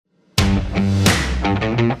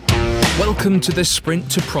Welcome to the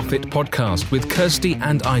Sprint to Profit podcast with Kirsty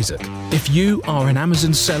and Isaac. If you are an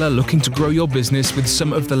Amazon seller looking to grow your business with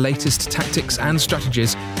some of the latest tactics and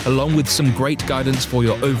strategies, along with some great guidance for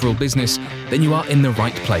your overall business, then you are in the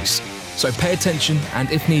right place. So pay attention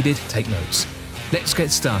and if needed, take notes. Let's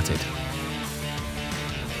get started.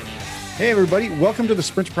 Hey everybody, welcome to the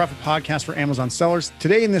Sprint to Profit podcast for Amazon sellers.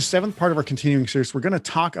 Today in this 7th part of our continuing series, we're going to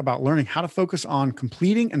talk about learning how to focus on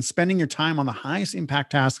completing and spending your time on the highest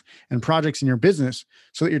impact tasks and projects in your business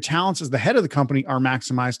so that your talents as the head of the company are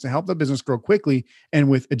maximized to help the business grow quickly and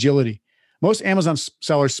with agility. Most Amazon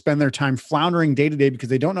sellers spend their time floundering day to day because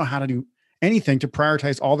they don't know how to do anything to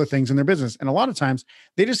prioritize all the things in their business. And a lot of times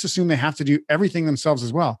they just assume they have to do everything themselves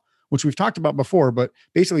as well, which we've talked about before, but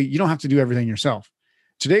basically you don't have to do everything yourself.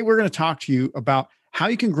 Today, we're going to talk to you about how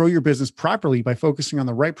you can grow your business properly by focusing on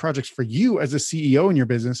the right projects for you as a CEO in your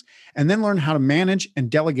business, and then learn how to manage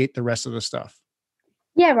and delegate the rest of the stuff.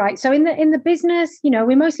 Yeah, right. So in the business,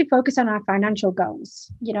 we mostly focus on our financial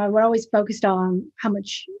goals. We're always focused on how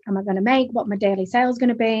much am I going to make, what my daily sales going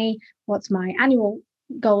to be, what's my annual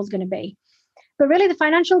goals going to be. But really, the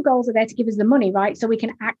financial goals are there to give us the money, right? So we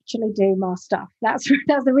can actually do more stuff. That's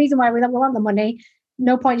the reason why we want the money.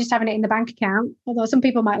 No point just having it in the bank account, although some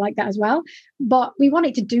people might like that as well. But we want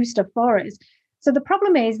it to do stuff for us. So the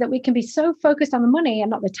problem is that we can be so focused on the money and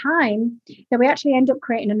not the time that we actually end up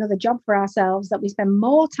creating another job for ourselves that we spend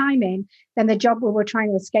more time in than the job where we're trying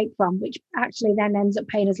to escape from, which actually then ends up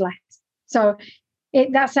paying us less. So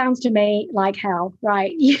that sounds to me like hell,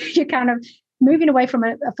 right? You're kind of moving away from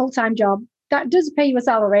a full-time job that does pay you a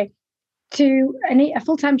salary to a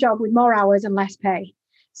full-time job with more hours and less pay.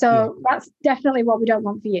 So That's definitely what we don't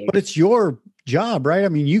want for you. But it's your job, right? I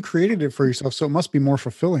mean, you created it for yourself, so it must be more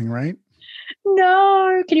fulfilling, right?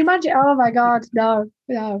 No, can you imagine? Oh my God, no.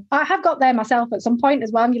 I have got there myself at some point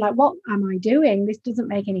as well. And you're like, what am I doing? This doesn't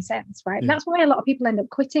make any sense, right? Yeah. That's why a lot of people end up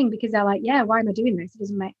quitting, because they're like, yeah, why am I doing this? It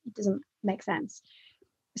doesn't make sense.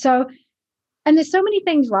 So, and there's so many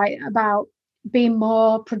things, right, about being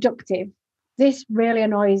more productive. This really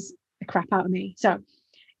annoys the crap out of me. So,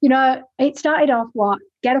 it started off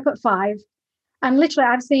get up at 5, and literally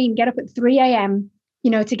I've seen get up at 3 a.m.,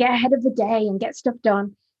 to get ahead of the day and get stuff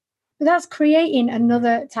done. But that's creating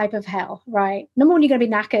another type of hell, right? Number one, you're going to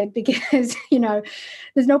be knackered because,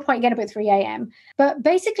 there's no point getting up at 3 a.m. But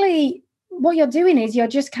basically what you're doing is you're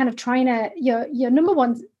just kind of trying to, you're number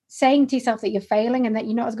one, saying to yourself that you're failing and that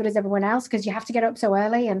you're not as good as everyone else because you have to get up so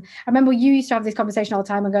early. And I remember you used to have this conversation all the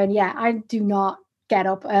time and going, yeah, I do not get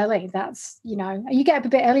up early. That's, you get up a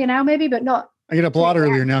bit earlier now maybe, but not. I get up a lot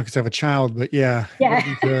earlier now because I have a child, but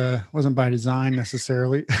it wasn't by design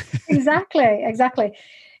necessarily. Exactly.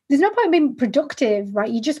 There's no point being productive, right?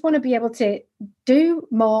 You just want to be able to do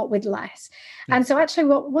more with less. Yeah. And so actually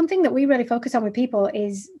one thing that we really focus on with people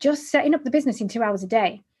is just setting up the business in 2 hours a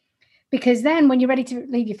day. Because then when you're ready to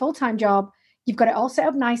leave your full-time job, you've got it all set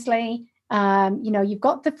up nicely. You've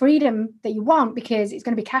got the freedom that you want because it's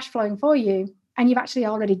going to be cash flowing for you. And you've actually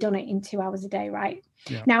already done it in 2 hours a day, right?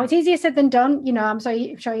 Yeah. Now, it's easier said than done. I'm sure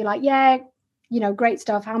you're like, great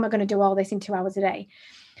stuff. How am I going to do all this in 2 hours a day?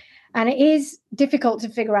 And it is difficult to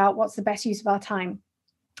figure out what's the best use of our time.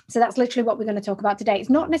 So that's literally what we're going to talk about today. It's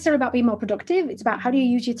not necessarily about being more productive. It's about how do you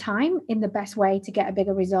use your time in the best way to get a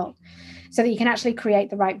bigger result so that you can actually create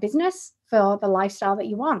the right business for the lifestyle that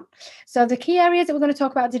you want. So the key areas that we're going to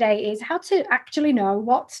talk about today is how to actually know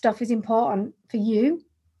what stuff is important for you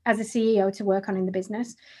as a CEO to work on in the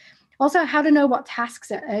business. Also, how to know what tasks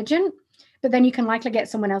are urgent, but then you can likely get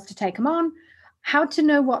someone else to take them on. How to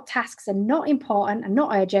know what tasks are not important and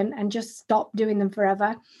not urgent and just stop doing them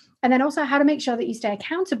forever. And then also how to make sure that you stay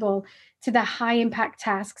accountable to the high impact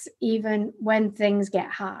tasks, even when things get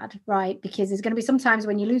hard, right? Because there's going to be some times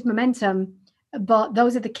when you lose momentum, but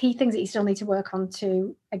those are the key things that you still need to work on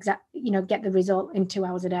to get the result in 2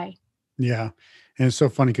 hours a day. Yeah. And it's so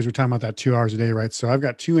funny because we're talking about that 2 hours a day, right? So I've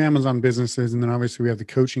got 2 Amazon businesses, and then obviously we have the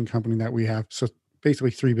coaching company that we have. So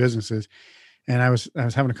basically 3 businesses. And I was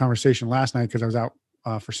having a conversation last night because I was out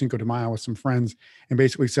for Cinco de Mayo with some friends and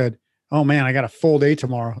basically said, oh man, I got a full day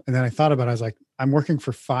tomorrow. And then I thought about it. I was like, I'm working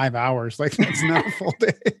for 5 hours. Like that's not a full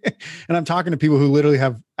day. And I'm talking to people who literally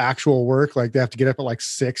have actual work. Like they have to get up at like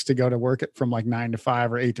 6 to go to work from like 9 to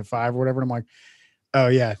 5 or 8 to 5 or whatever. And I'm like, oh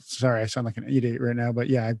yeah, sorry, I sound like an idiot right now. But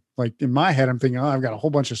yeah, like in my head, I'm thinking, oh, I've got a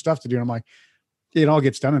whole bunch of stuff to do. And I'm like, it all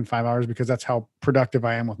gets done in 5 hours because that's how productive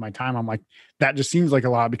I am with my time. I'm like, that just seems like a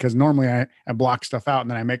lot because normally I block stuff out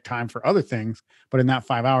and then I make time for other things. But in that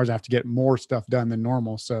 5 hours, I have to get more stuff done than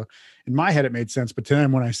normal. So in my head, it made sense. But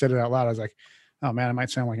then when I said it out loud, I was like, oh man, I might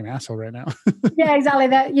sound like an asshole right now. Yeah, exactly.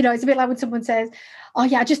 That, it's a bit like when someone says, oh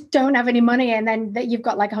yeah, I just don't have any money. And then that you've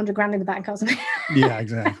got like 100 grand in the bank or something. Yeah,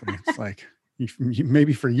 exactly. It's like,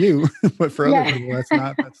 maybe for you, but for other people,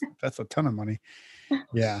 that's a ton of money.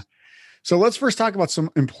 Yeah. So let's first talk about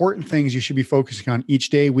some important things you should be focusing on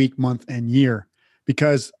each day, week, month, and year,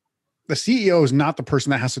 because the CEO is not the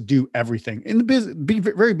person that has to do everything. In the business,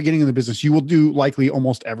 very beginning of the business, you will do likely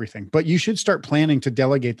almost everything, but you should start planning to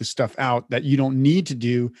delegate the stuff out that you don't need to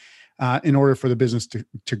do in order for the business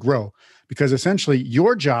to grow. Because essentially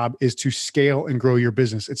your job is to scale and grow your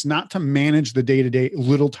business. It's not to manage the day-to-day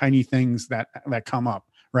little tiny things that come up,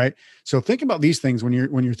 right? So think about these things when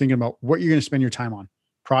you're thinking about what you're going to spend your time on.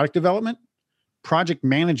 Product development, project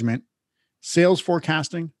management, sales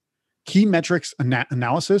forecasting, key metrics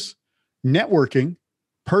analysis, networking,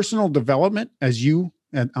 personal development as you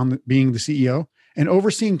being the CEO, and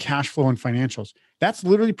overseeing cash flow and financials. That's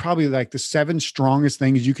literally probably like the 7 strongest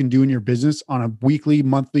things you can do in your business on a weekly,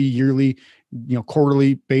 monthly, yearly,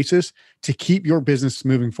 quarterly basis to keep your business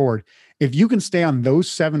moving forward. If you can stay on those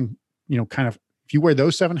 7, if you wear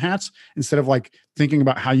those 7 hats instead of like thinking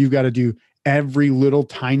about how you've got to do every little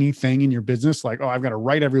tiny thing in your business, like, oh, I've got to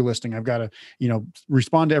write every listing, I've got to,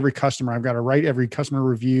 respond to every customer, I've got to write every customer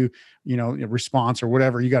review, response or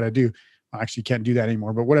whatever you got to do. I actually can't do that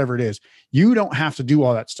anymore, but whatever it is, you don't have to do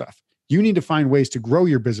all that stuff. You need to find ways to grow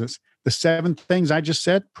your business. The 7 things I just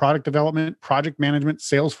said: product development, project management,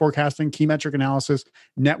 sales forecasting, key metric analysis,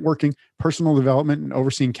 networking, personal development, and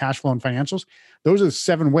overseeing cash flow and financials. Those are the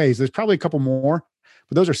 7 ways. There's probably a couple more,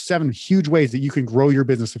 but those are 7 huge ways that you can grow your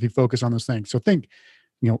business if you focus on those things. So think,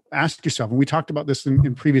 ask yourself, and we talked about this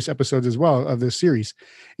in previous episodes as well of this series,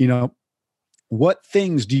 what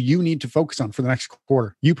things do you need to focus on for the next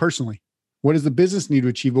quarter? You personally, what does the business need to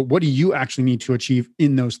achieve? But what do you actually need to achieve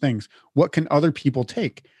in those things? What can other people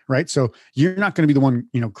take, right? So you're not going to be the one,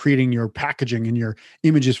 creating your packaging and your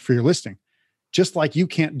images for your listing. Just like you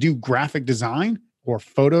can't do graphic design or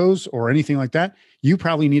photos or anything like that, you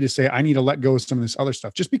probably need to say, I need to let go of some of this other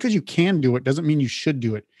stuff. Just because you can do it doesn't mean you should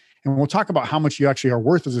do it. And we'll talk about how much you actually are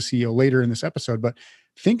worth as a CEO later in this episode, but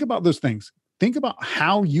think about those things. Think about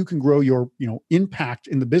how you can grow your, impact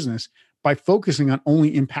in the business by focusing on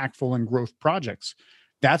only impactful and growth projects.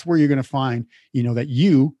 That's where you're going to find, that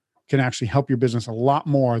you can actually help your business a lot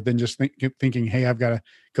more than just thinking, hey, I've got to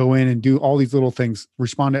go in and do all these little things,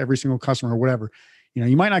 respond to every single customer or whatever.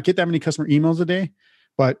 You might not get that many customer emails a day,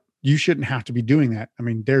 but you shouldn't have to be doing that. I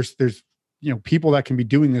mean, there's people that can be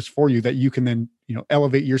doing this for you that you can then,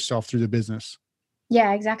 elevate yourself through the business.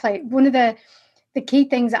 Yeah, exactly. One of the key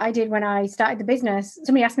things that I did when I started the business,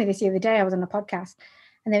 somebody asked me this the other day, I was on a podcast,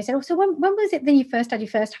 and they said, oh, so when was it that you first had your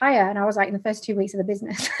first hire? And I was like, in the first 2 weeks of the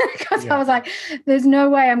business, because I was like, there's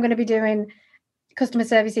no way I'm going to be doing customer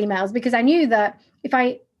service emails, because I knew that if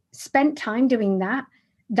I spent time doing that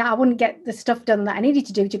I wouldn't get the stuff done that I needed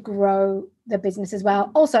to do to grow the business as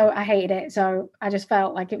well. Also, I hated it. So I just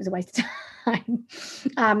felt like it was a waste of time.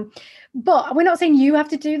 But we're not saying you have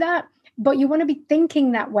to do that, but you want to be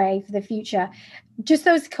thinking that way for the future. Just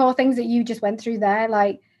those core things that you just went through there.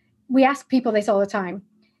 Like, we ask people this all the time,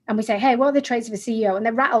 and we say, hey, what are the traits of a CEO? And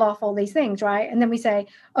they rattle off all these things, right? And then we say,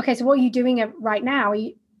 okay, so what are you doing right now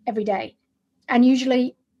every day? And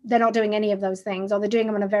usually they're not doing any of those things, or they're doing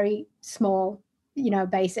them on a very small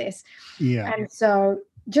basis. Yeah. And so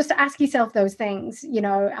just ask yourself those things,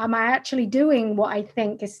 am I actually doing what I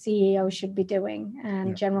think a CEO should be doing?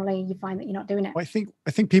 And generally you find that you're not doing it. Well,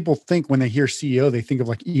 I think people think when they hear CEO, they think of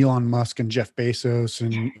like Elon Musk and Jeff Bezos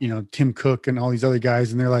and, Tim Cook and all these other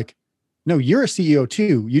guys. And they're like, no, you're a CEO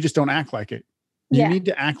too. You just don't act like it. You need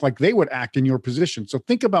to act like they would act in your position. So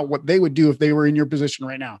think about what they would do if they were in your position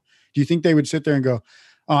right now. Do you think they would sit there and go,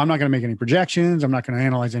 oh, I'm not going to make any projections, I'm not going to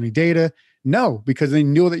analyze any data? No, because they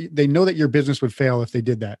know that your business would fail if they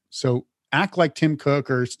did that. So act like Tim Cook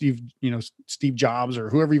or Steve Jobs or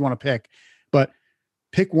whoever you want to pick, but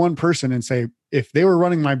pick one person and say, if they were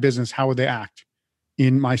running my business, how would they act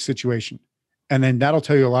in my situation? And then that'll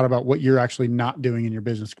tell you a lot about what you're actually not doing in your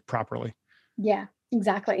business properly. Yeah,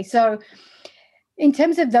 exactly. So in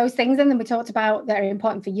terms of those things, and then we talked about that are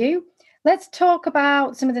important for you, let's talk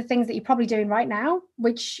about some of the things that you're probably doing right now,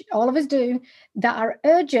 which all of us do, that are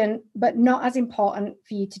urgent, but not as important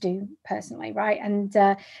for you to do personally, right? And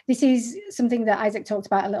this is something that Isaac talked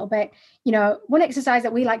about a little bit. One exercise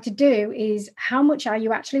that we like to do is, how much are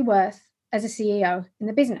you actually worth as a CEO in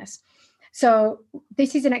the business? So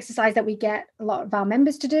this is an exercise that we get a lot of our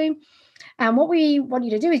members to do. And what we want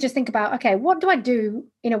you to do is just think about, okay, what do I do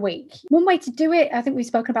in a week? One way to do it, I think we've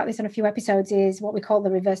spoken about this on a few episodes, is what we call the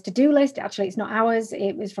reverse to-do list. Actually, it's not ours.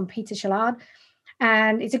 It was from Peter Shillard.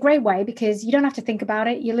 And it's a great way because you don't have to think about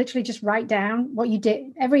it. You literally just write down what you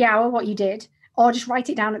did every hour, what you did, or just write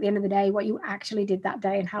it down at the end of the day, what you actually did that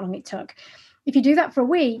day and how long it took. If you do that for a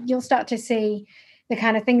week, you'll start to see the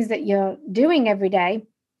kind of things that you're doing every day.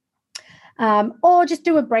 Or just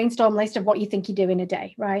do a brainstorm list of what you think you do in a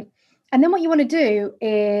day, right? And then what you want to do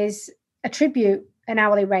is attribute an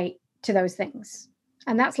hourly rate to those things.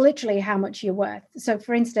 And that's literally how much you're worth. So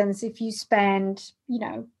for instance, if you spend,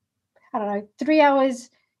 3 hours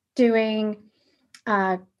doing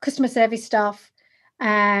customer service stuff,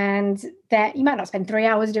 and that you might not spend 3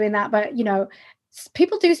 hours doing that, but,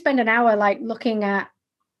 people do spend an hour like looking at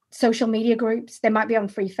social media groups. They might be on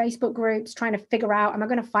free Facebook groups trying to figure out, am I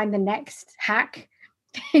going to find the next hack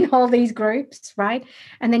in all these groups, right?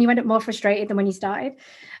 And then you end up more frustrated than when you started.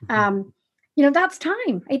 That's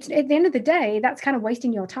time. It's at the end of the day, that's kind of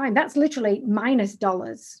wasting your time. That's literally minus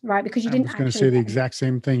dollars, right? Because you didn't. I was going to say the exact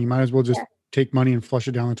same thing. You might as well just take money and flush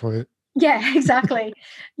it down the toilet. Yeah, exactly.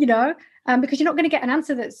 Because you're not going to get an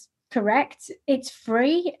answer that's correct. It's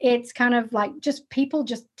free. It's kind of like just people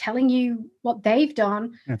just telling you what they've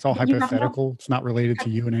done. And it's all hypothetical. It's not related to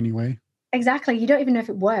you in any way. Exactly. You don't even know if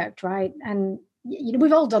it worked, right? And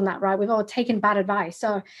we've all done that, right? We've all taken bad advice.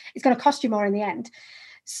 So it's going to cost you more in the end.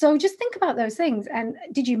 So just think about those things. And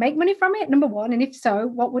did you make money from it? Number one. And if so,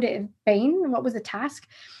 what would it have been? What was the task?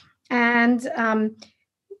 And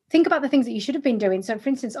think about the things that you should have been doing. So for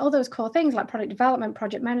instance, all those core things like product development,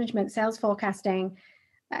 project management, sales forecasting,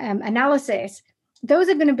 analysis, those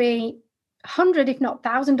are going to be $100, if not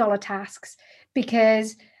 $1,000 tasks,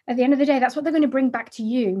 because at the end of the day, that's what they're going to bring back to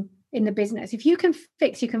you in the business. If you can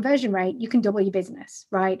fix your conversion rate, you can double your business,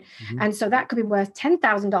 right? Mm-hmm. And so that could be worth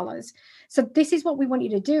 $10,000. So this is what we want you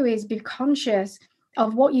to do, is be conscious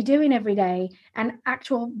of what you're doing every day and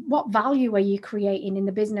what value are you creating in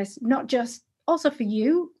the business, not just also for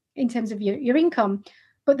you in terms of your income,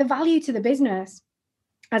 but the value to the business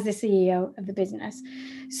as the CEO of the business.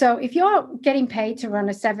 So if you're getting paid to run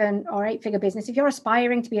a 7 or 8 figure business, if you're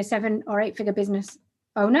aspiring to be a 7 or 8 figure business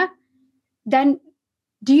owner, then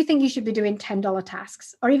do you think you should be doing $10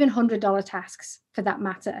 tasks or even $100 tasks for that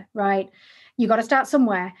matter, right? You got to start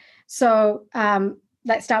somewhere. So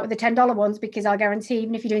let's start with the $10 ones, because I'll guarantee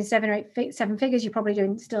even if you're doing 7 figures, you're probably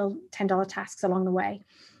doing still $10 tasks along the way.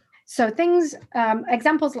 So things,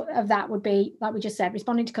 examples of that would be, like we just said,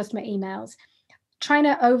 responding to customer emails, trying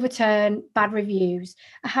to overturn bad reviews.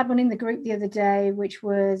 I had one in the group the other day, which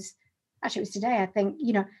was, actually it was today, I think,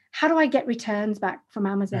 how do I get returns back from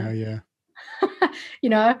Amazon? Oh, yeah.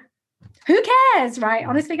 Who cares, right?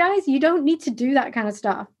 Honestly, guys, you don't need to do that kind of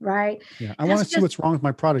stuff, right? Yeah, I want to see what's wrong with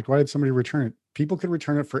my product. Why did somebody return it? People could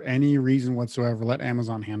return it for any reason whatsoever. Let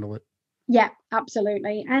Amazon handle it. Yeah,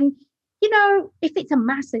 absolutely. And, if it's a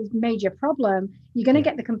massive, major problem, you're going to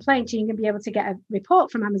get the complaint and you're going to be able to get a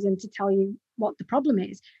report from Amazon to tell you what the problem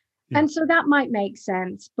is. Yeah. And so that might make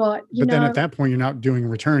sense. But then at that point, you're not doing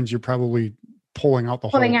returns. You're probably pulling out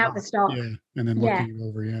the stock. Yeah. And then looking it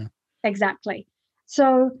over. Yeah. Exactly.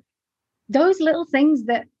 So those little things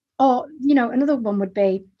that, or, another one would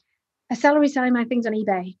be a seller reselling my things on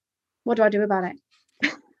eBay. What do I do about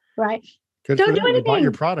it? Right. Good. Don't do anything. They bought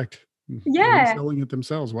your product. Yeah. They're selling it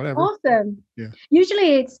themselves, whatever. Awesome. Yeah.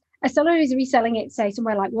 Usually it's a seller who's reselling it, say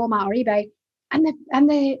somewhere like Walmart or eBay, and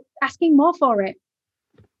they're asking more for it.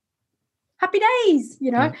 Happy days,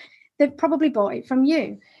 Yeah. They've probably bought it from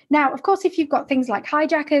you. Now, of course, if you've got things like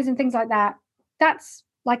hijackers and things like that, that's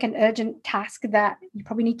like an urgent task that you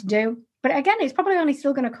probably need to do. But again, it's probably only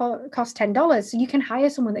still going to cost $10. So you can hire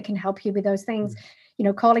someone that can help you with those things,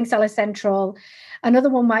 calling Seller Central. Another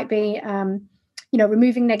one might be,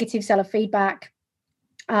 removing negative seller feedback.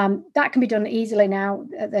 That can be done easily now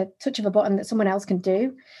at the touch of a button that someone else can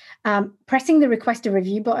do. Pressing the request a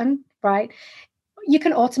review button, right? You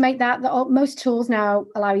can automate that. Most tools now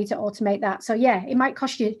allow you to automate that. So yeah, it might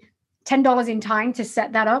cost you $10 in time to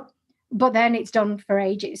set that up, but then it's done for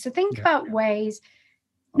ages. So think about ways.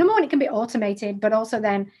 Number one, it can be automated, but also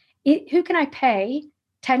then who can I pay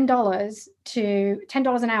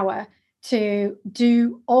 $10 an hour to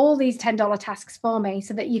do all these $10 tasks for me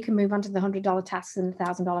so that you can move on to the $100 tasks and the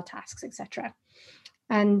 $1,000 tasks, etc.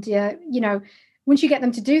 And, once you get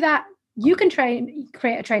them to do that, you can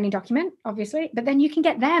create a training document, obviously, but then you can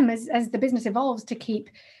get them as the business evolves to keep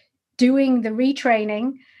doing the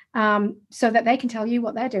retraining so that they can tell you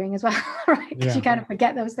what they're doing as well, right? Because you kind of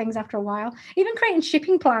forget those things after a while. Even creating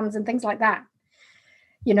shipping plans and things like that,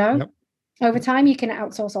 over time, you can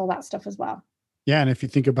outsource all that stuff as well. Yeah. And if you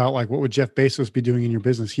think about like, what would Jeff Bezos be doing in your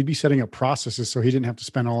business? He'd be setting up processes so he didn't have to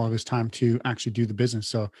spend all of his time to actually do the business.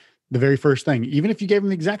 So the very first thing, even if you gave him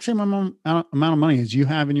the exact same amount of money as you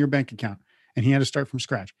have in your bank account, and he had to start from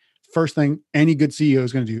scratch. First thing any good CEO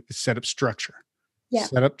is going to do is set up structure,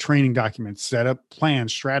 set up training documents, set up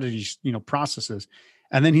plans, strategies, processes.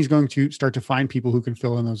 And then he's going to start to find people who can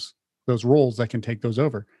fill in those roles that can take those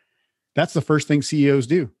over. That's the first thing CEOs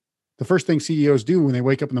do. The first thing CEOs do when they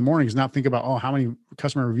wake up in the morning is not think about, oh, how many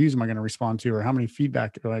customer reviews am I going to respond to, or how many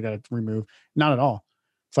feedback do I got to remove? Not at all.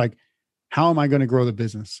 It's like, how am I going to grow the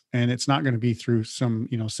business? And it's not going to be through some,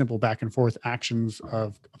 simple back and forth actions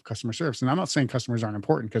of customer service. And I'm not saying customers aren't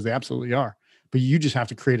important, because they absolutely are, but you just have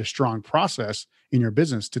to create a strong process in your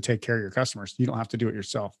business to take care of your customers. You don't have to do it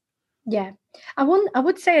yourself. Yeah. I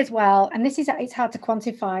would say as well, and it's hard to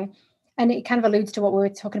quantify, and it kind of alludes to what we were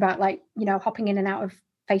talking about, like, hopping in and out of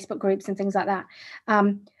Facebook groups and things like that.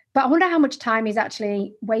 But I wonder how much time is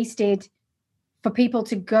actually wasted for people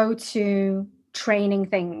to go to training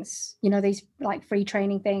things, these like free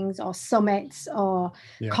training things or summits or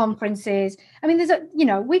conferences. I mean,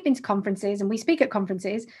 we've been to conferences and we speak at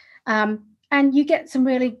conferences, and you get some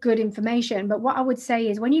really good information. But what I would say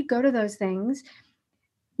is, when you go to those things,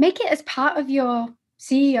 make it as part of your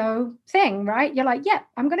CEO thing, right? You're like,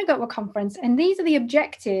 I'm going to go to a conference, and these are the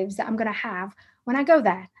objectives that I'm going to have when I go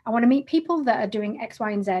there. I want to meet people that are doing X, Y,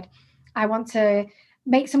 and Z. I want to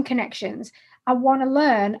make some connections. I want to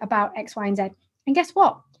learn about X, Y, and Z. And guess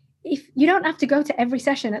what? If you don't have to go to every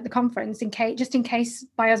session at the conference, in case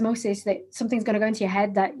by osmosis that something's going to go into your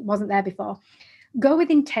head that wasn't there before, go with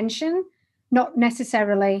intention, not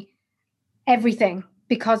necessarily everything.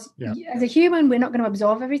 Because as a human, we're not going to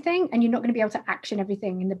absorb everything, and you're not going to be able to action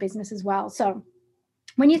everything in the business as well. So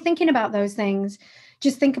when you're thinking about those things,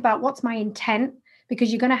 just think about, what's my intent,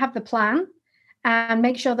 because you're going to have the plan, and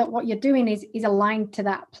make sure that what you're doing is aligned to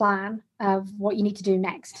that plan of what you need to do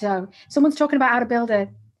next. So someone's talking about how to build a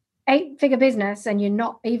 8-figure business, and you're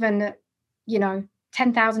not even,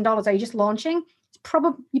 $10,000, are you just launching?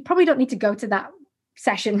 You probably don't need to go to that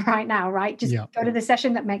session right now, right? Just go to the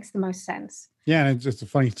session that makes the most sense. Yeah. And it's a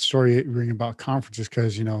funny story you bring about conferences,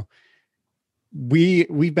 because,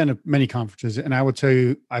 we've been to many conferences, and I would tell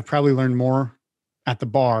you, I've probably learned more at the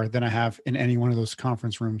bar than I have in any one of those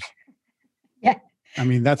conference rooms. Yeah. I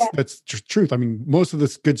mean, that's truth. I mean, most of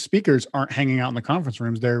the good speakers aren't hanging out in the conference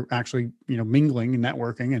rooms. They're actually, mingling and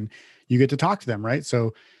networking, and you get to talk to them, right?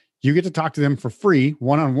 So you get to talk to them for free,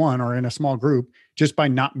 one-on-one or in a small group, just by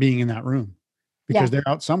not being in that room. Because they're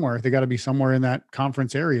out somewhere. They got to be somewhere in that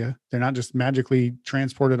conference area. They're not just magically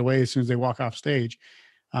transported away as soon as they walk off stage.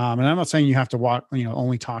 And I'm not saying you have to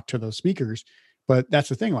only talk to those speakers, but that's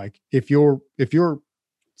the thing. Like, if you're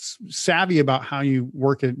savvy about how you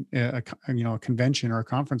work at a convention or a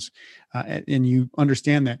conference, and you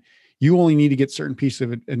understand that you only need to get certain pieces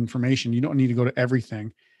of information, you don't need to go to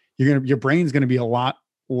everything. Your brain's going to be a lot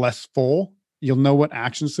less full. You'll know what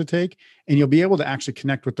actions to take, and you'll be able to actually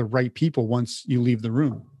connect with the right people once you leave the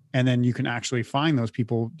room. And then you can actually find those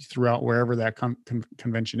people throughout wherever that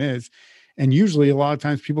convention is. And usually a lot of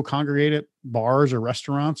times people congregate at bars or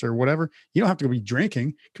restaurants or whatever. You don't have to be drinking.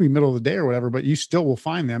 It could be middle of the day or whatever, but you still will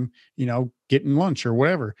find them, getting lunch or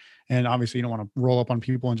whatever. And obviously you don't want to roll up on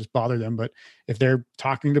people and just bother them. But if they're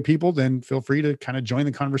talking to people, then feel free to kind of join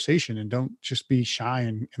the conversation, and don't just be shy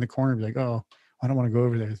and in the corner and be like, oh, I don't want to go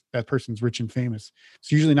over there. That person's rich and famous.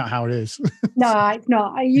 It's usually not how it is. No, it's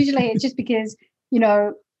not. Usually it's just because,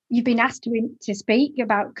 you've been asked to speak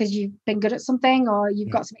about, because you've been good at something, or you've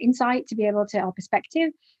got some insight to be able to, or perspective.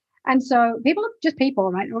 And so people are just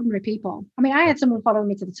people, right? Ordinary people. I mean, I had someone following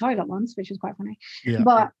me to the toilet once, which was quite funny. Yeah.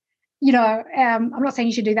 But, I'm not saying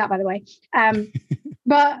you should do that, by the way.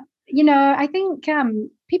 But, I think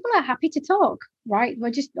people are happy to talk, right? We're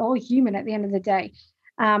just all human at the end of the day.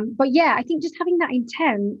 But I think just having that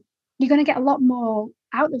intent, you're going to get a lot more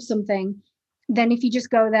out of something than if you just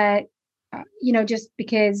go there, just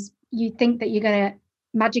because you think that you're going to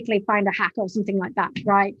magically find a hack or something like that,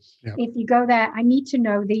 right? Yeah. If you go there, I need to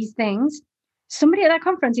know these things. Somebody at that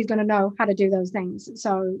conference is going to know how to do those things.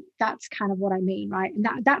 So that's kind of what I mean, right? And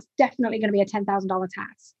that's definitely going to be a $10,000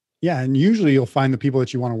 task. Yeah, and usually you'll find the people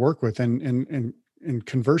that you want to work with, and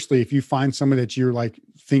conversely, if you find somebody that you're like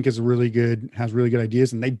think is really good, has really good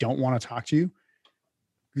ideas, and they don't want to talk to you,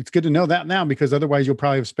 it's good to know that now, because otherwise you'll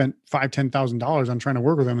probably have spent $5,000-$10,000 on trying to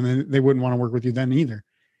work with them, and then they wouldn't want to work with you then either.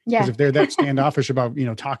 Yeah. Because if they're that standoffish about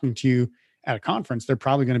talking to you at a conference, they're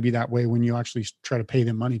probably going to be that way when you actually try to pay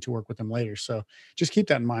them money to work with them later. So just keep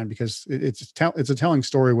that in mind, because it's a telling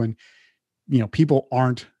story when people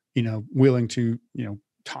aren't willing to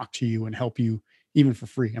talk to you and help you even for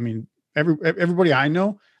free. I mean, everybody I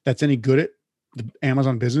know that's any good at the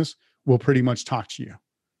Amazon business will pretty much talk to you.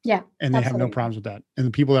 Yeah. And they have no problems with that. And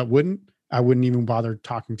the people that wouldn't, I wouldn't even bother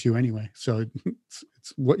talking to anyway. So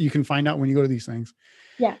it's what you can find out when you go to these things.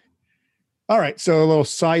 Yeah. All right. So a little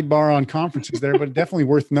sidebar on conferences there, but definitely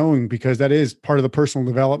worth knowing because that is part of the personal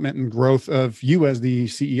development and growth of you as the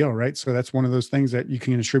CEO, right? So that's one of those things that you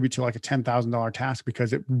can attribute to like a $10,000 task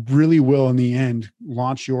because it really will in the end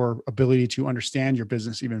launch your ability to understand your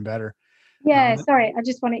business even better. Yeah. Sorry. I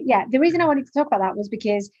just wanted, the reason I wanted to talk about that was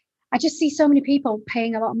because I just see so many people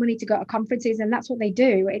paying a lot of money to go to conferences and that's what they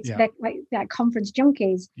do. It's like conference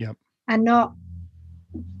junkies and not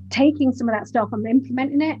taking some of that stuff and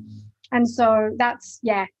implementing it. And so that's,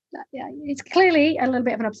 it's clearly a little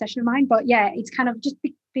bit of an obsession of mine, but it's kind of just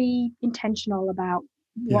be intentional about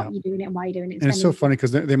what you're doing it and why you're doing it. And it's so funny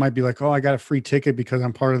because they might be like, oh, I got a free ticket because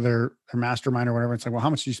I'm part of their mastermind or whatever. It's like, well, how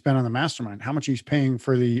much do you spend on the mastermind? How much are you paying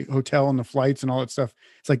for the hotel and the flights and all that stuff?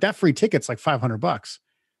 It's like that free ticket's like $500.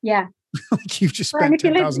 Yeah. Like you've just spent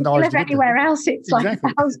 $10,000. If you live anywhere else, it's exactly.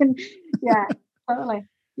 Like 1,000. Yeah, totally.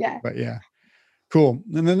 Yeah. But cool.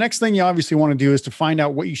 And the next thing you obviously want to do is to find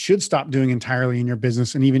out what you should stop doing entirely in your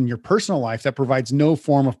business and even your personal life that provides no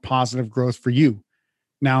form of positive growth for you.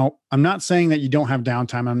 Now, I'm not saying that you don't have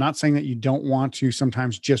downtime. I'm not saying that you don't want to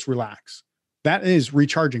sometimes just relax. That is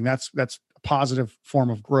recharging. That's a positive form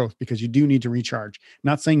of growth because you do need to recharge. I'm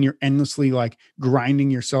not saying you're endlessly like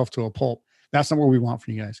grinding yourself to a pulp. That's not what we want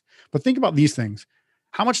for you guys. But think about these things.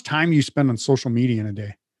 How much time you spend on social media in a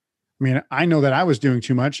day? I mean, I know that I was doing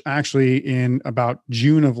too much. Actually, in about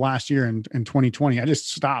June of last year in 2020, I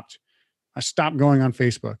just stopped. I stopped going on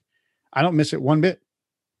Facebook. I don't miss it one bit.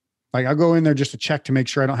 Like I'll go in there just to check to make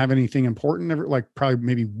sure I don't have anything important, like probably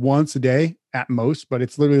maybe once a day at most, but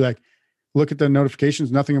it's literally like, look at the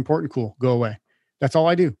notifications, nothing important, cool, go away. That's all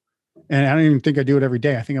I do. And I don't even think I do it every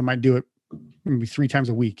day. I think I might do it maybe 3 times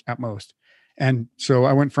a week at most. And so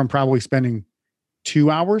I went from probably spending 2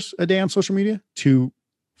 hours a day on social media to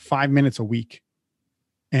 5 minutes a week.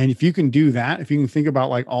 And if you can do that, if you can think about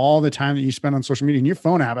like all the time that you spend on social media, and your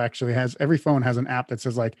phone app actually every phone has an app that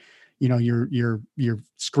says like, you know, your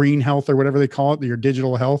screen health or whatever they call it, your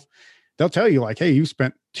digital health, they'll tell you like, hey, you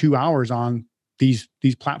spent 2 hours on these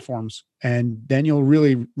platforms. And then you'll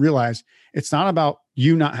really realize it's not about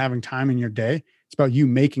you not having time in your day. It's about you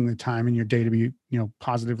making the time in your day to be, you know,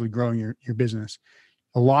 positively growing your business.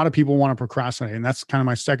 A lot of people want to procrastinate. And that's kind of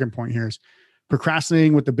my second point here is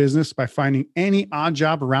procrastinating with the business by finding any odd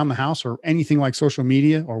job around the house or anything like social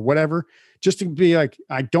media or whatever, just to be like,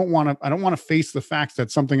 I don't want to face the fact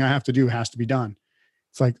that something I have to do has to be done.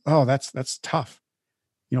 It's like, oh, that's tough.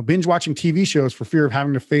 You know, binge watching TV shows for fear of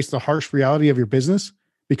having to face the harsh reality of your business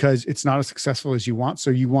because it's not as successful as you want. So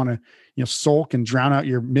you want to, you know, sulk and drown out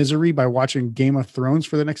your misery by watching Game of Thrones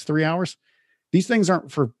for the next 3 hours. These things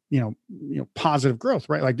aren't for, you know, positive growth,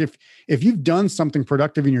 right? Like if you've done something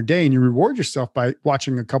productive in your day and you reward yourself by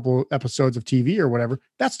watching a couple episodes of TV or whatever,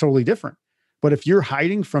 that's totally different. But if you're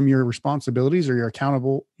hiding from your responsibilities or you're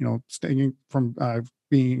accountable, you know, staying from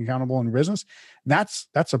being accountable in business, that's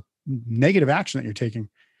a negative action that you're taking.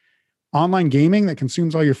 Online gaming that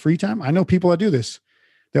consumes all your free time. I know people that do this.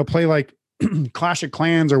 They'll play like Clash of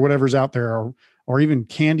Clans or whatever's out there, or even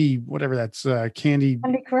Candy, whatever that's Candy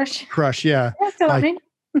Crush. Yeah. Like,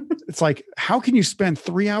 it's like, how can you spend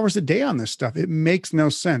 3 hours a day on this stuff? It makes no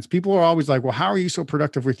sense. People are always like, well, how are you so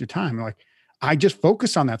productive with your time? Like, I just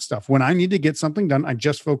focus on that stuff. When I need to get something done, I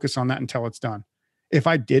just focus on that until it's done. If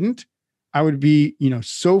I didn't, I would be, you know,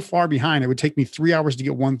 so far behind. It would take me 3 hours to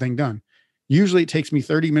get one thing done. Usually it takes me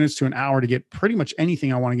 30 minutes to an hour to get pretty much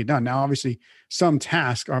anything I want to get done. Now, obviously some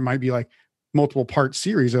tasks might be like multiple part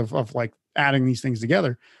series of like adding these things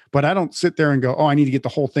together, but I don't sit there and go, oh, I need to get the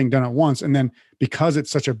whole thing done at once. And then because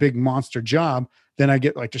it's such a big monster job, then I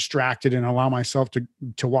get like distracted and allow myself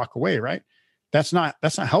to walk away. Right. That's not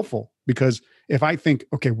helpful, because if I think,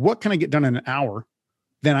 okay, what can I get done in an hour?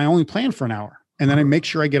 Then I only plan for an hour. And then I make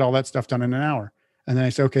sure I get all that stuff done in an hour. And then I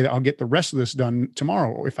say, okay, I'll get the rest of this done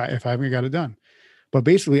tomorrow if I haven't got it done. But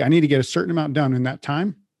basically I need to get a certain amount done in that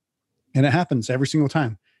time. And it happens every single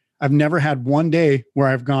time. I've never had one day where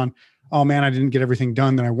I've gone, oh man, I didn't get everything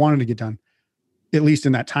done that I wanted to get done, at least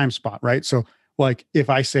in that time spot. Right. So like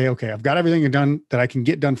if I say, okay, I've got everything done that I can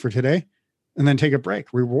get done for today, and then take a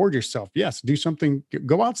break, reward yourself. Yes. Do something,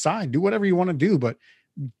 go outside, do whatever you want to do, but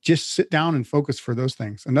just sit down and focus for those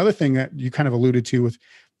things. Another thing that you kind of alluded to with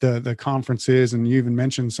the conferences, and you even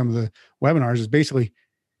mentioned some of the webinars, is basically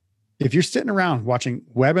if you're sitting around watching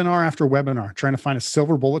webinar after webinar, trying to find a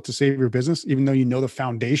silver bullet to save your business, even though you know the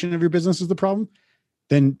foundation of your business is the problem,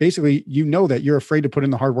 then basically you know that you're afraid to put in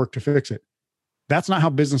the hard work to fix it. That's not how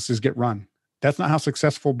businesses get run. That's not how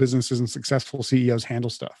successful businesses and successful CEOs handle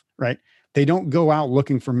stuff, right? They don't go out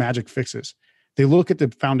looking for magic fixes. They look at the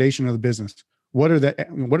foundation of the business. What are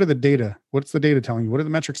the data? What's the data telling you? What are the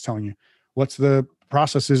metrics telling you? What's the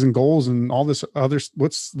processes and goals and all this other,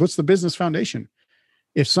 what's the business foundation?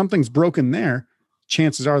 If something's broken there,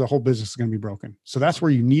 chances are the whole business is going to be broken. So that's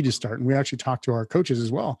where you need to start. And we actually talked to our coaches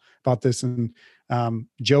as well about this. And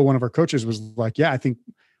Joe, one of our coaches, was like, yeah, I think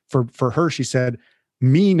for her, she said,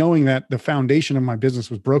 me knowing that the foundation of my business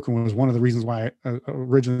was broken was one of the reasons why I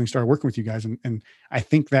originally started working with you guys. And I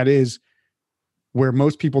think that is where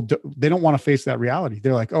most people, they don't want to face that reality.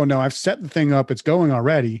 They're like, oh no, I've set the thing up, it's going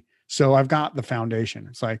already, so I've got the foundation.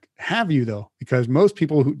 It's like, have you though? Because most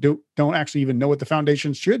people who don't actually even know what the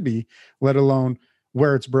foundation should be, let alone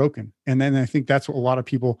where it's broken. And then I think that's what a lot of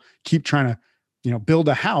people keep trying to, build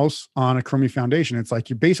a house on a crummy foundation. It's like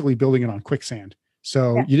you're basically building it on quicksand.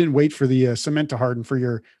 So you didn't wait for the cement to harden for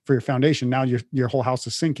your foundation. Now your whole house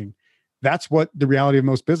is sinking. That's what the reality of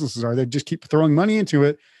most businesses are. They just keep throwing money into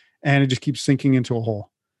it, and it just keeps sinking into a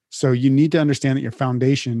hole. So you need to understand that your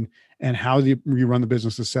foundation and how you run the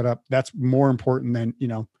business is set up. That's more important than,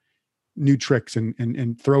 new tricks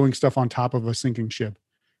and throwing stuff on top of a sinking ship.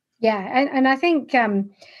 Yeah. And I think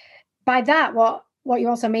by that, what you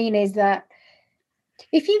also mean is that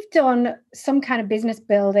if you've done some kind of business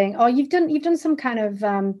building, or you've done some kind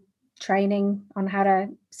of training on how to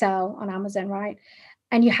sell on Amazon, right?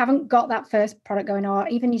 And you haven't got that first product going, or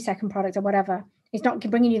even your second product or whatever, it's not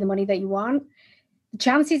bringing you the money that you want. The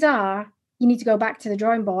chances are you need to go back to the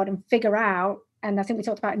drawing board and figure out, and I think we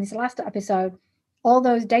talked about in this last episode, all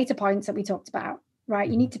those data points that we talked about, right?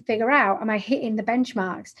 You need to figure out, am I hitting the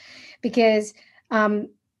benchmarks? Because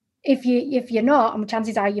if you're not, and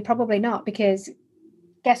chances are you're probably not, because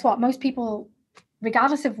guess what? Most people,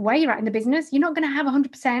 regardless of where you're at in the business, you're not going to have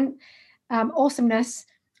 100% awesomeness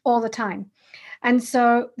all the time. And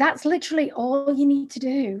so that's literally all you need to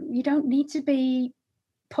do. You don't need to be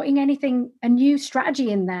putting a new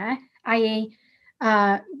strategy in there, i.e.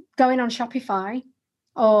 Going on Shopify,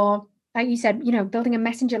 or like you said, building a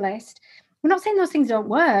messenger list. We're not saying those things don't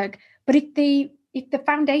work, but if the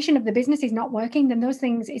foundation of the business is not working, then those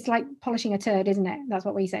things, it's like polishing a turd, isn't it? That's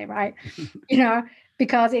what we say, right?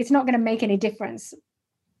 Because it's not going to make any difference.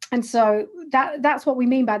 And so that's what we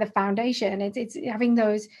mean by the foundation. It's having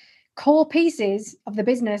those core pieces of the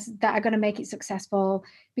business that are going to make it successful,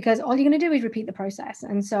 because all you're going to do is repeat the process.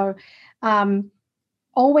 And so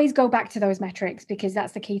always go back to those metrics, because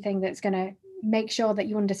that's the key thing that's going to make sure that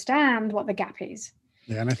you understand what the gap is.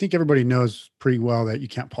 Yeah. And I think everybody knows pretty well that you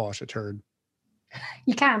can't polish a turd.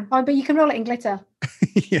 You can, but you can roll it in glitter.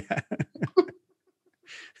 Yeah.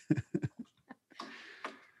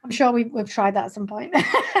 I'm sure we've tried that at some point.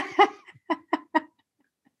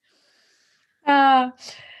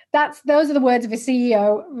 Those are the words of a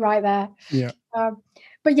CEO right there. Yeah.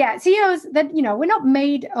 But yeah, CEOs, that we're not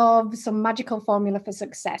made of some magical formula for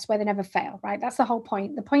success where they never fail, right? That's the whole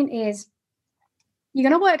point. The point is, you're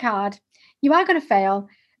going to work hard, you are going to fail,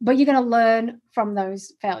 but you're going to learn from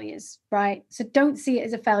those failures, right? So don't see it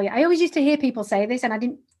as a failure. I always used to hear people say this, and I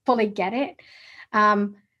didn't fully get it.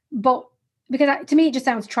 But because to me, it just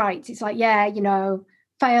sounds trite. It's like,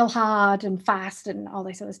 fail hard and fast and all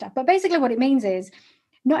this other stuff. But basically what it means is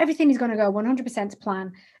not everything is going to go 100% to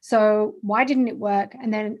plan. So why didn't it work?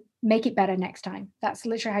 And then make it better next time. That's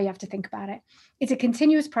literally how you have to think about it. It's a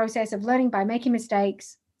continuous process of learning by making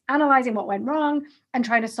mistakes, analyzing what went wrong, and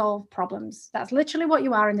trying to solve problems. That's literally what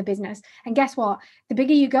you are in the business. And guess what? The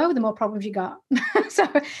bigger you go, the more problems you got. So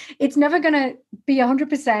it's never going to be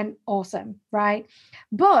 100% awesome, right?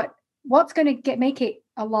 But what's going to make it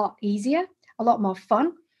a lot easier, a lot more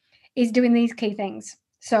fun, is doing these key things.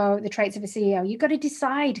 So the traits of a CEO, you've got to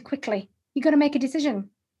decide quickly. You've got to make a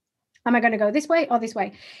decision. Am I going to go this way or this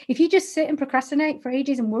way? If you just sit and procrastinate for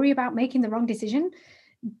ages and worry about making the wrong decision,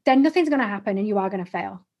 then nothing's going to happen and you are going to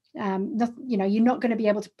fail. You're not going to be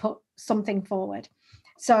able to put something forward.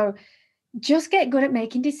 So just get good at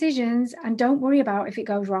making decisions and don't worry about if it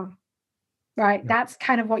goes wrong, right? Yeah. That's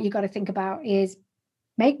kind of what you got to think about, is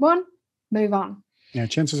make one, move on. Yeah,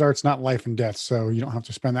 chances are it's not life and death, so you don't have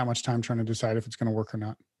to spend that much time trying to decide if it's going to work or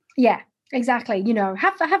not. Yeah, exactly.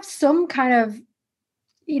 Have some kind of,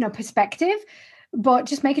 perspective, but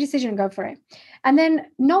just make a decision and go for it. And then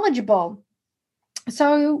knowledgeable.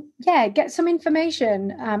 So yeah, get some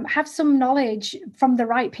information, have some knowledge from the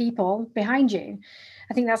right people behind you.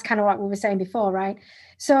 I think that's kind of what we were saying before, right?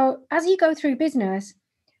 So as you go through business,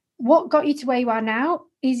 what got you to where you are now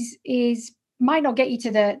is might not get you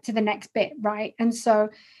to the next bit, right? And so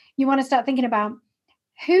you want to start thinking about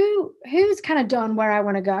who's kind of done where I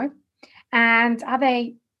want to go, and are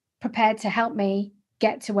they prepared to help me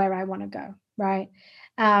get to where I want to go, right?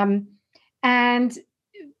 And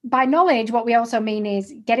by knowledge, what we also mean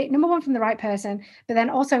is get it, number one, from the right person, but then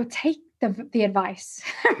also take the advice.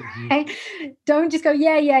 Right? Don't just go,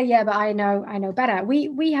 yeah, but I know better.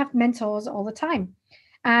 We have mentors all the time.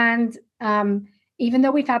 And even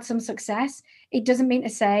though we've had some success, it doesn't mean to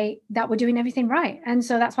say that we're doing everything right. And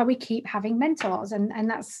so that's why we keep having mentors, and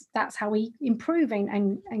that's how we improve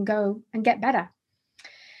and go and get better.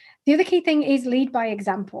 The other key thing is lead by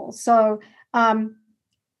example. So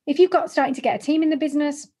if you've got starting to get a team in the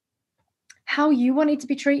business, how you want it to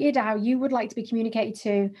be treated, how you would like to be communicated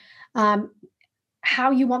to,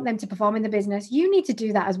 how you want them to perform in the business, you need to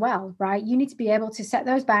do that as well, right? You need to be able to set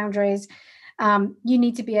those boundaries. You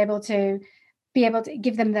need to be able to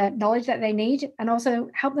give them the knowledge that they need, and also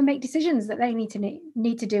help them make decisions that they need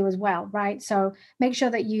to do as well, right? So make sure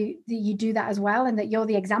that you do that as well, and that you're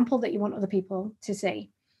the example that you want other people to see.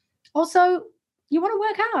 Also, you want to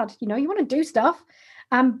work hard, you want to do stuff,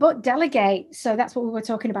 but delegate. So that's what we were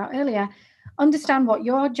talking about earlier. Understand what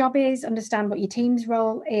your job is, understand what your team's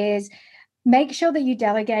role is, make sure that you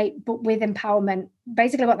delegate, but with empowerment.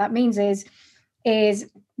 Basically what that means is,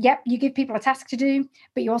 yep, you give people a task to do,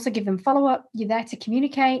 but you also give them follow-up. You're there to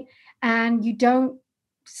communicate, and you don't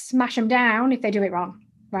smash them down if they do it wrong,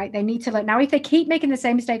 right? They need to learn. Now, if they keep making the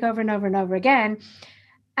same mistake over and over and over again,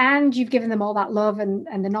 and you've given them all that love and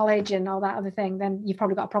the knowledge and all that other thing, then you've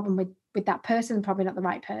probably got a problem with that person, probably not the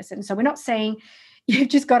right person. So we're not saying you've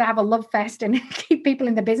just got to have a love fest and keep people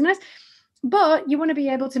in the business, but you want to be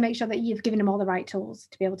able to make sure that you've given them all the right tools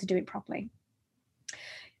to be able to do it properly.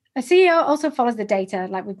 A CEO also follows the data,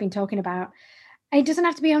 like we've been talking about. It doesn't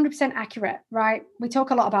have to be 100% accurate, right? We talk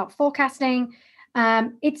a lot about forecasting.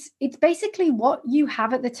 It's basically what you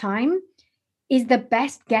have at the time is the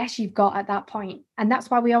best guess you've got at that point. And that's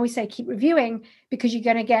why we always say keep reviewing, because you're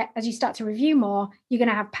going to get, as you start to review more, you're going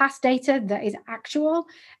to have past data that is actual,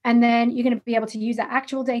 and then you're going to be able to use that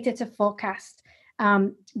actual data to forecast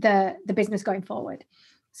the business going forward.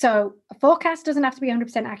 So a forecast doesn't have to be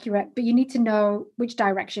 100% accurate, but you need to know which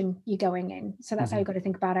direction you're going in. So that's how you've got to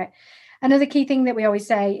think about it. Another key thing that we always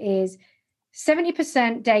say is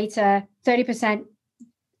 70% data, 30%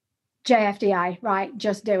 JFDI, right?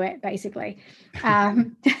 Just do it, basically.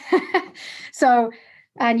 So,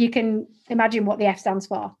 and you can imagine what the F stands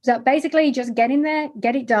for. So basically just get in there,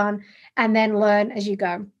 get it done, and then learn as you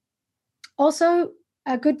go. Also,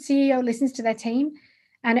 a good CEO listens to their team,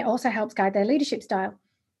 and it also helps guide their leadership style.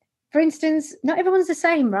 For instance, not everyone's the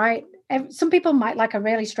same, right? Some people might like a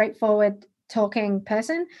really straightforward talking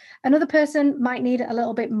person. Another person might need a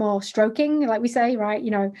little bit more stroking, like we say, right?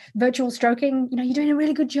 Virtual stroking, you're doing a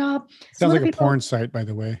really good job. Sounds like a porn site, by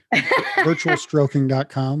the way.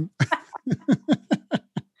 Virtualstroking.com.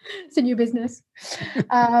 It's a new business.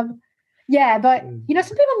 Yeah, but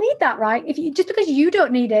some people need that, right? Just because you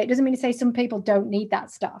don't need it doesn't mean to say some people don't need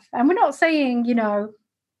that stuff. And we're not saying,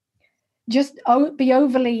 just be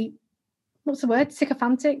overly, what's the word?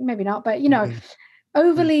 Sycophantic? Maybe not, but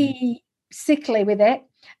overly sickly with it.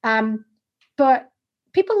 But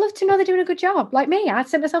people love to know they're doing a good job. Like me, I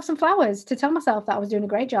sent myself some flowers to tell myself that I was doing a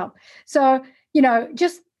great job. So,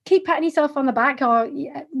 just keep patting yourself on the back, or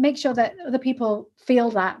make sure that other people feel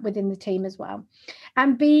that within the team as well.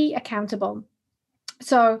 And be accountable.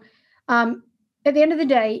 So at the end of the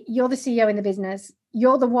day, you're the CEO in the business.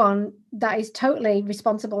 You're the one that is totally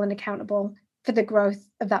responsible and accountable for the growth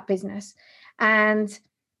of that business. And,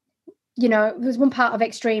 there's one part of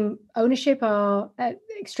extreme ownership or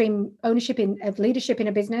extreme ownership of leadership in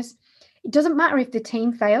a business. It doesn't matter if the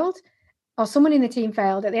team failed or someone in the team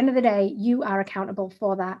failed. At the end of the day, you are accountable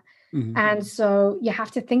for that. Mm-hmm. And so you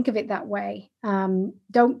have to think of it that way.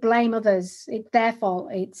 Don't blame others. It's their fault.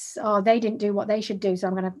 It's, they didn't do what they should do, so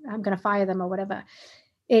I'm gonna fire them or whatever.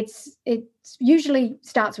 It usually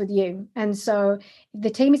starts with you. And so if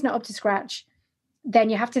the team is not up to scratch,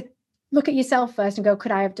 then you have to look at yourself first and go,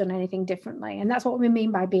 could I have done anything differently? And that's what we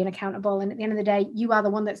mean by being accountable. And at the end of the day, you are the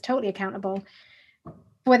one that's totally accountable,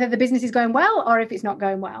 whether the business is going well or if it's not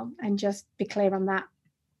going well, and just be clear on that.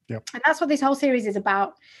 Yep. And that's what this whole series is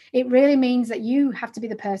about. It really means that you have to be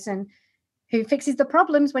the person who fixes the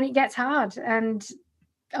problems when it gets hard. And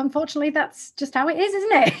unfortunately, that's just how it is,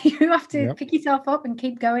 isn't it? You have to pick yourself up and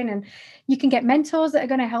keep going. And you can get mentors that are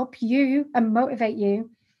going to help you and motivate you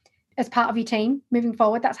as part of your team moving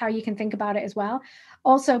forward. That's how you can think about it as well.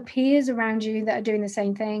 Also, peers around you that are doing the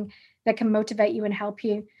same thing that can motivate you and help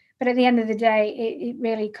you. But at the end of the day, it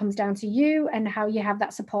really comes down to you and how you have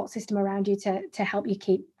that support system around you to help you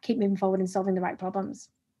keep moving forward and solving the right problems.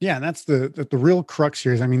 Yeah, and that's the real crux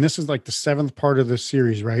here. I mean, this is like the 7th part of the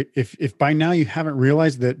series, right? If by now you haven't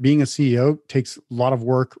realized that being a CEO takes a lot of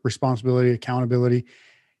work, responsibility, accountability,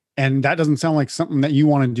 and that doesn't sound like something that you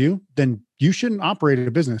want to do, then you shouldn't operate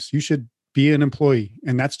a business. You should be an employee,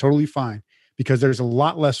 and that's totally fine, because there's a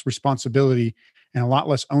lot less responsibility and a lot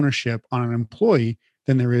less ownership on an employee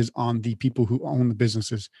than there is on the people who own the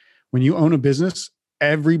businesses. When you own a business,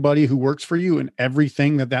 everybody who works for you and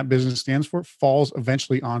everything that that business stands for falls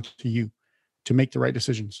eventually onto you to make the right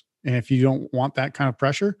decisions. And if you don't want that kind of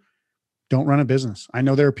pressure, don't run a business. I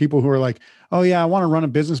know there are people who are like, oh yeah, I want to run a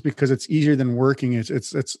business because it's easier than working. It's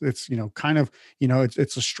kind of,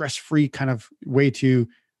 it's a stress-free kind of way to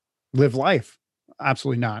live life.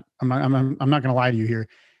 Absolutely not. I'm not going to lie to you here.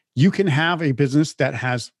 You can have a business that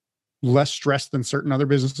has less stress than certain other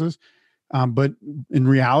businesses. But in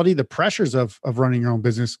reality, the pressures of running your own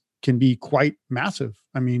business can be quite massive.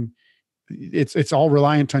 I mean, it's all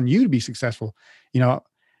reliant on you to be successful.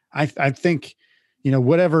 I think,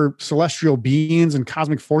 whatever celestial beings and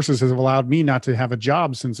cosmic forces have allowed me not to have a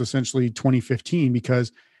job since essentially 2015,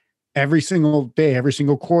 because every single day, every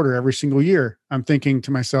single quarter, every single year, I'm thinking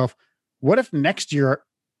to myself, what if next year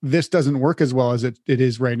this doesn't work as well as it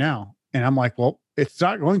is right now? And I'm like, well, that's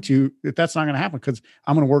not going to happen, because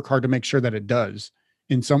I'm going to work hard to make sure that it does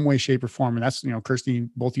in some way, shape, or form. And that's, Kirsty,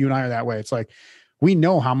 both you and I are that way. It's like, we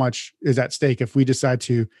know how much is at stake if we decide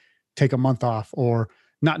to take a month off or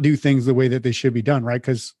not do things the way that they should be done, right?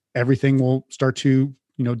 Because everything will start to,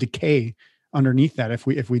 decay underneath that if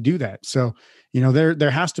we do that. So,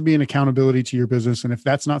 there has to be an accountability to your business. And if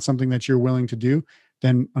that's not something that you're willing to do,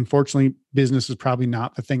 then unfortunately, business is probably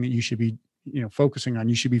not the thing that you should be, focusing on.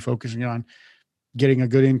 You should be focusing on getting a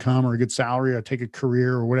good income or a good salary or take a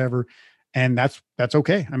career or whatever. And that's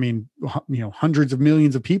okay. I mean, hundreds of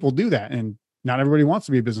millions of people do that, and not everybody wants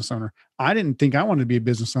to be a business owner. I didn't think I wanted to be a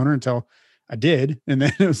business owner until I did. And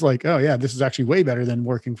then it was like, oh yeah, this is actually way better than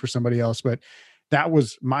working for somebody else. But that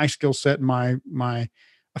was my skill set, my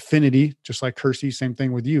affinity, just like Kirsty, same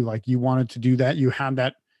thing with you. Like, you wanted to do that. You had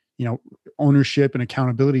that, ownership and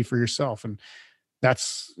accountability for yourself. And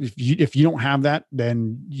that's, if you don't have that,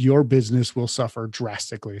 then your business will suffer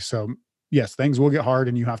drastically. So yes, things will get hard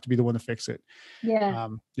and you have to be the one to fix it. Yeah.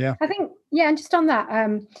 Yeah. I think, and just on that,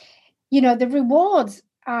 the rewards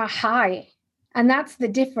are high, and that's the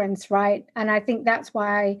difference, right? And I think that's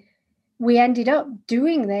why we ended up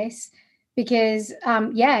doing this, because,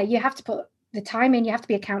 you have to put the time in, you have to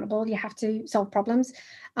be accountable, you have to solve problems.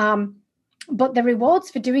 But the rewards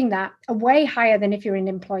for doing that are way higher than if you're an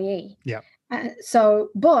employee. Yeah.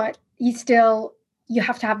 But you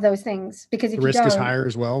have to have those things, because if the risk is higher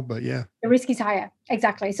as well, but yeah. The risk is higher.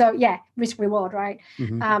 Exactly. So yeah, risk reward, right?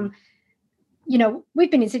 Mm-hmm. We've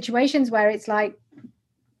been in situations where it's like,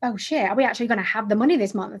 oh shit, are we actually going to have the money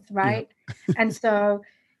this month? Right. Yeah. And so,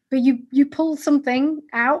 but you pull something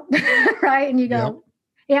out, right? And you go,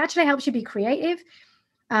 It actually helps you be creative,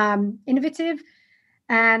 innovative.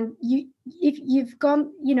 And if you've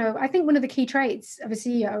gone, I think one of the key traits of a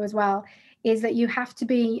CEO as well is that you have to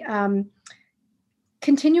be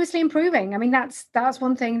continuously improving. I mean, that's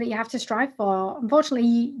one thing that you have to strive for.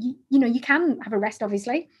 Unfortunately, you can have a rest,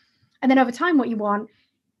 obviously. And then over time, what you want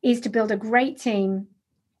is to build a great team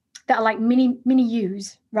that are like mini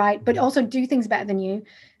yous, right? But also do things better than you,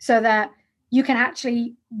 so that you can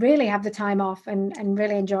actually really have the time off and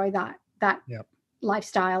really enjoy that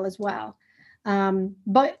lifestyle as well.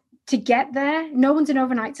 But to get there, no one's an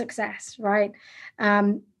overnight success, right?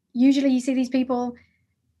 Usually you see these people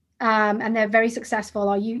and they're very successful,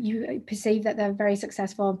 or you perceive that they're very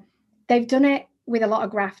successful. They've done it with a lot of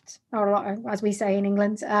graft, or a lot of, as we say in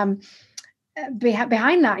England.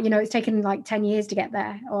 Behind that, it's taken like 10 years to get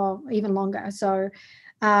there, or even longer. So,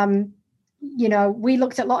 we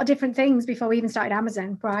looked at a lot of different things before we even started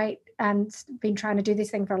Amazon, right? And been trying to do this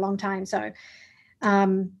thing for a long time. So,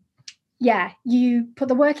 you put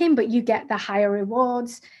the work in, but you get the higher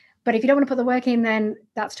rewards. But if you don't want to put the work in, then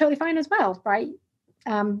that's totally fine as well, right?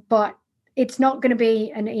 But it's not going to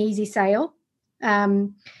be an easy sale.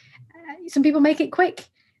 Some people make it quick,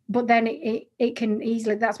 but then it can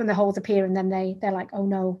easily, that's when the holes appear, and then they're like, oh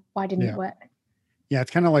no, why didn't it work? Yeah,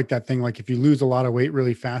 it's kind of like that thing. Like, if you lose a lot of weight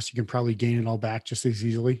really fast, you can probably gain it all back just as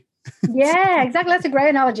easily. Yeah, exactly. That's a great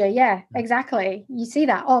analogy. Yeah, exactly. You see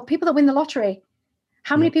that. Or people that win the lottery.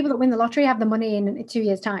 How many people that win the lottery have the money in 2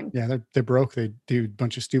 years' time? Yeah, they're broke. They do a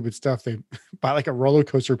bunch of stupid stuff. They buy like a roller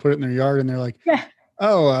coaster, put it in their yard, and they're like,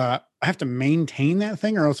 I have to maintain that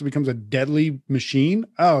thing or else it becomes a deadly machine.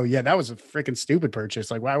 Oh yeah, that was a freaking stupid purchase.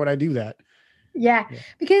 Like, why would I do that? Yeah.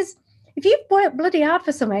 Because if you've worked bloody hard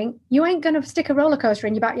for something, you ain't going to stick a roller coaster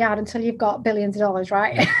in your backyard until you've got billions of dollars,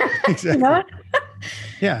 right? Yeah, exactly.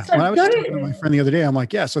 Yeah. So when I was talking to my friend the other day, I'm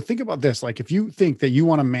like, so think about this. Like, if you think that you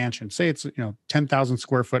want a mansion, say it's, 10,000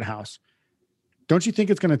 square foot house, don't you think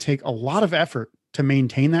it's going to take a lot of effort to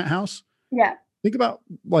maintain that house? Yeah. Think about,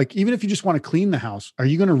 like, even if you just want to clean the house, are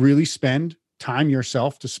you going to really spend time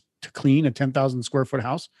yourself to clean a 10,000 square foot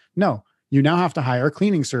house? No, you now have to hire a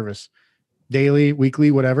cleaning service daily,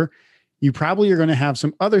 weekly, whatever. You probably are going to have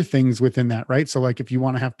some other things within that, right? So like if you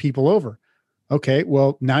want to have people over, okay,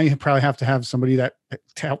 well, now you probably have to have somebody that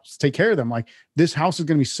helps take care of them. Like this house is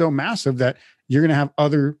going to be so massive that you're going to have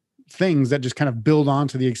other things that just kind of build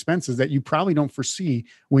onto the expenses that you probably don't foresee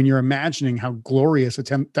when you're imagining how glorious a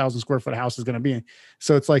 10,000 square foot house is going to be.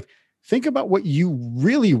 So it's like, think about what you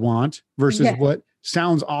really want versus what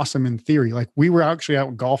sounds awesome in theory. Like we were actually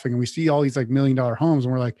out golfing and we see all these like $1 million homes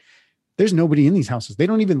and we're like, there's nobody in these houses. They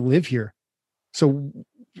don't even live here. So,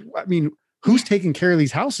 I mean, who's taking care of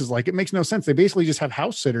these houses? Like it makes no sense. They basically just have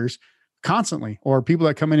house sitters constantly, or people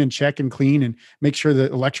that come in and check and clean and make sure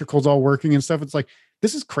the electrical's all working and stuff. It's like,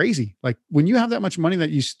 this is crazy. Like when you have that much money that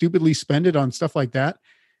you stupidly spend it on stuff like that,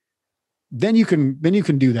 then you can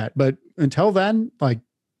do that. But until then, like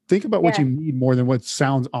think about what you need more than what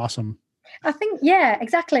sounds awesome. I think, yeah,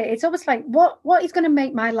 exactly. It's almost like what is going to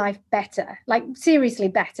make my life better? Like seriously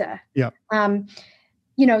better. Yeah.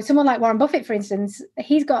 You know, someone like Warren Buffett, for instance,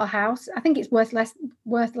 he's got a house. I think it's worth less than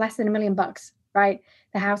 $1 million, right?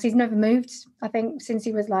 The house, he's never moved, I think, since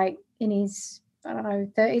he was like in his, I don't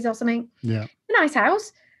know, 30s or something. Yeah. A nice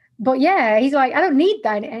house. But yeah, he's like, I don't need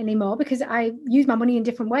that anymore because I use my money in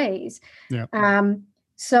different ways. Yeah.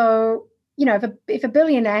 So, you know, if a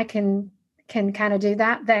billionaire can kind of do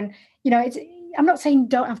that, then, you know, I'm not saying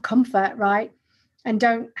don't have comfort, right? And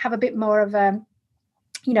don't have a bit more of a,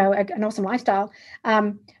 you know, an awesome lifestyle.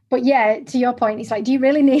 But yeah, to your point, it's like, do you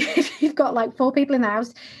really need, if you've got like 4 people in the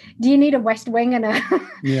house, do you need a West Wing and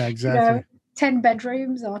yeah, exactly. You know, 10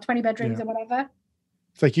 bedrooms or 20 bedrooms or whatever?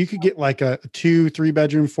 It's like you could get like a 2, 3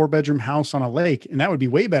 bedroom, 4 bedroom house on a lake, and that would be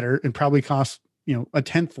way better and probably cost, you know, a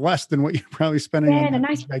tenth less than what you're probably spending. Yeah, and a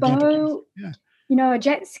nice boat, you know, a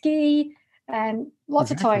jet ski and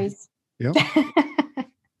lots of toys. Yeah.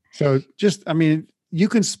 So just, I mean, you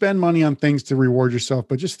can spend money on things to reward yourself,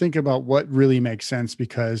 but just think about what really makes sense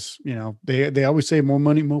because, you know, they always say more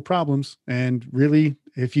money, more problems. And really,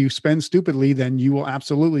 if you spend stupidly, then you will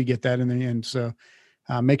absolutely get that in the end. So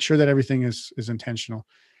make sure that everything is intentional.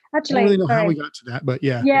 Actually, I don't really know how we got to that, but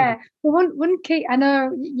yeah. Yeah. Well, one key, I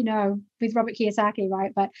know, you know, with Robert Kiyosaki,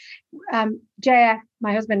 right? But JF,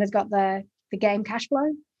 my husband, has got the game Cash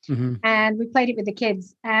Flow, and we played it with the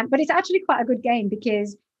kids. But it's actually quite a good game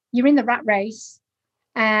because you're in the rat race,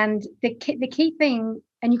 and the key thing,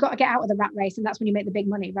 and you've got to get out of the rat race, and that's when you make the big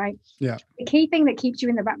money, right? Yeah. The key thing that keeps you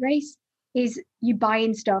in the rat race is you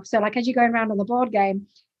buying stuff. So like as you're going around on the board game,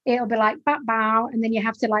 it'll be like bow, and then you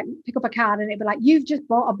have to like pick up a card and it'll be like, you've just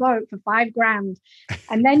bought a boat for $5,000.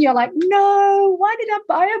 And then you're like, no, why did I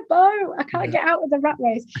buy a boat? I can't get out of the rat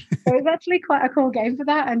race. So it's actually quite a cool game for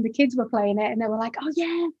that. And the kids were playing it and they were like, oh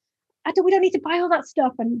yeah, we don't need to buy all that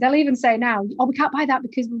stuff. And they'll even say now, oh, we can't buy that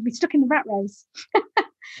because we'll be stuck in the rat race.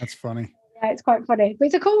 That's funny. Yeah, it's quite funny. But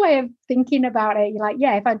it's a cool way of thinking about it. You're like,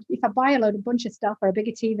 yeah, if I buy a bunch of stuff or a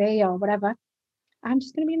bigger TV or whatever, I'm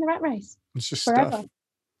just going to be in the rat race. It's just forever. Stuff.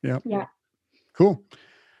 Yeah. Yeah. Cool.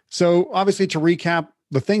 So obviously to recap,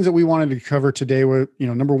 the things that we wanted to cover today were, you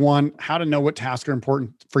know, number 1, how to know what tasks are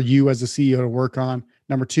important for you as a CEO to work on.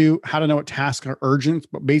 Number 2, how to know what tasks are urgent,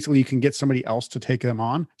 but basically you can get somebody else to take them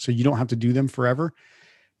on so you don't have to do them forever.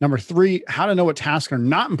 Number 3, how to know what tasks are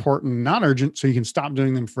not important, not urgent, so you can stop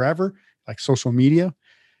doing them forever, like social media.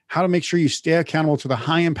 How to make sure you stay accountable to the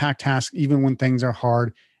high impact tasks, even when things are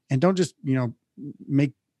hard, and don't just, you know,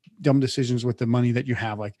 make dumb decisions with the money that you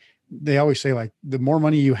have. Like they always say, like the more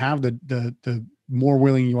money you have, the more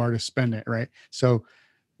willing you are to spend it. Right. So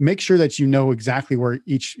make sure that you know exactly where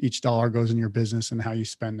each dollar goes in your business and how you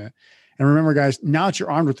spend it. And remember, guys, now that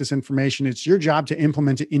you're armed with this information, it's your job to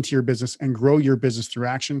implement it into your business and grow your business through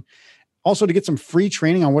action. Also, to get some free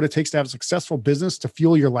training on what it takes to have a successful business to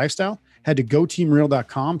fuel your lifestyle, head to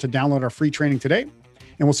goteamreal.com to download our free training today.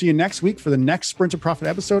 And we'll see you next week for the next Sprint to Profit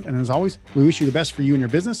episode. And as always, we wish you the best for you and your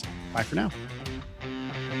business. Bye for now.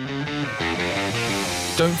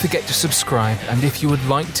 Don't forget to subscribe. And if you would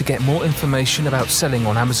like to get more information about selling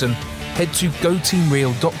on Amazon, head to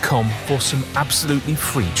goteamreal.com for some absolutely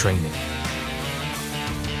free training.